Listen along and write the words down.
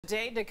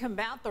Today to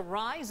combat the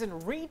rise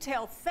in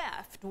retail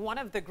theft. One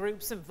of the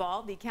groups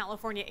involved, the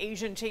California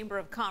Asian Chamber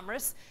of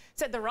Commerce,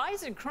 said the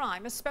rise in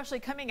crime, especially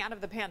coming out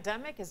of the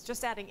pandemic, is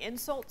just adding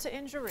insult to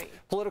injury.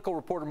 Political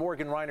reporter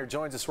Morgan Reiner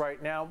joins us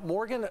right now.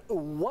 Morgan,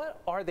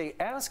 what are they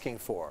asking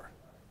for?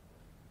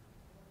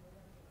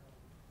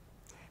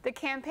 The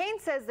campaign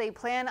says they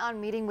plan on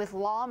meeting with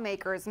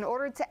lawmakers in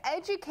order to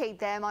educate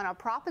them on a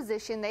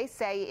proposition they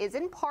say is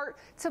in part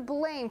to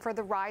blame for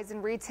the rise in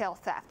retail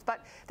theft.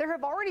 But there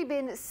have already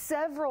been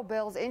several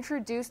bills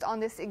introduced on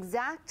this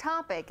exact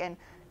topic, and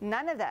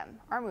none of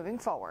them are moving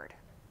forward.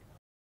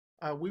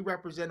 We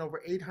represent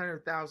over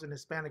 800,000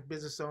 Hispanic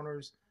business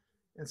owners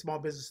and small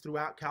business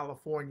throughout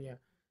California,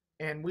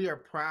 and we are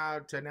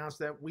proud to announce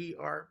that we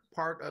are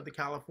part of the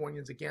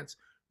Californians Against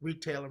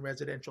Retail and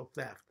Residential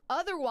Theft,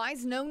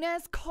 otherwise known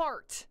as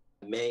CART.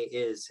 May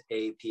is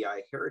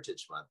API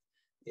Heritage Month.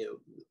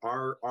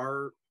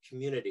 Our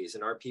communities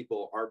and our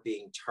people are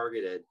being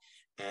targeted,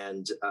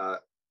 and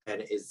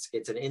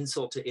it's an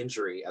insult to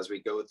injury as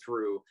we go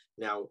through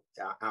now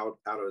out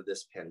of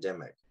this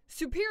pandemic.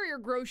 Superior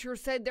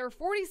Grocers said their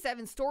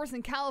 47 stores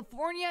in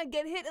California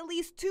get hit at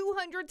least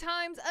 200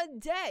 times a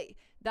day.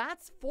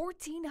 That's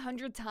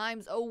 1,400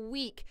 times a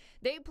week.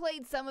 They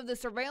played some of the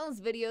surveillance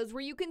videos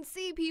where you can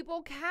see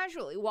people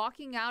casually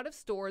walking out of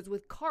stores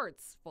with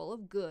carts full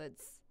of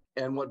goods.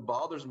 And what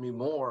bothers me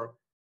more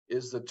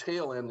is the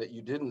tail end that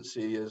you didn't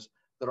see is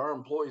that our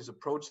employees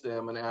approach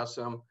them and ask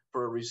them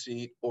for a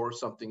receipt or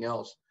something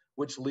else,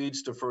 which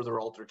leads to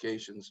further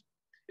altercations.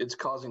 It's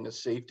causing a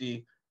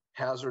safety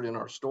hazard in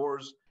our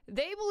stores.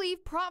 They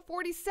believe Prop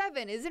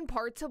 47 is in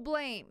part to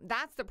blame.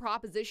 That's the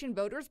proposition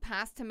voters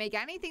passed to make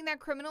anything that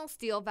criminals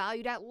steal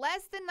valued at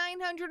less than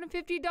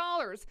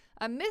 $950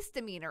 a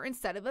misdemeanor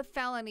instead of a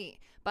felony.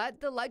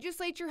 But the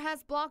legislature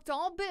has blocked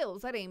all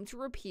bills that aim to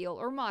repeal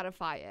or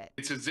modify it.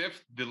 It's as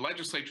if the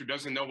legislature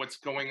doesn't know what's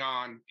going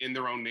on in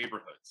their own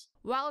neighborhoods.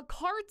 While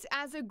CART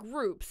as a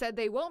group said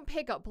they won't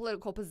pick up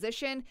political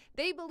position,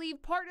 they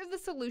believe part of the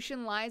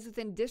solution lies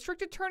within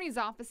district attorneys'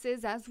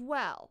 offices as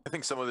well. I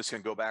think some of this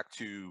can go back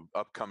to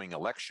upcoming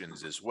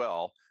elections as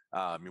well.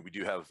 We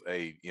do have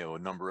a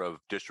number of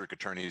district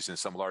attorneys in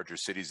some larger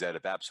cities that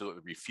have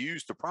absolutely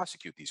refused to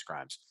prosecute these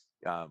crimes.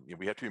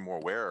 We have to be more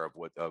aware of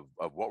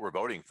what we're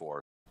voting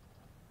for.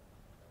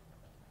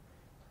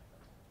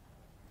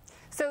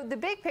 So the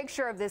big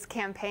picture of this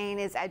campaign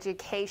is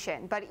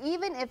education. But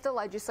even if the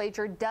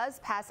legislature does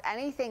pass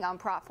anything on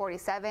Prop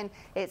 47,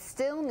 it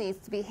still needs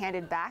to be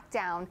handed back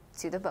down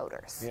to the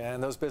voters. Yeah,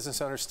 and those business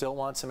owners still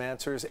want some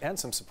answers and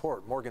some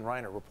support. Morgan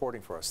Reiner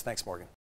reporting for us. Thanks, Morgan.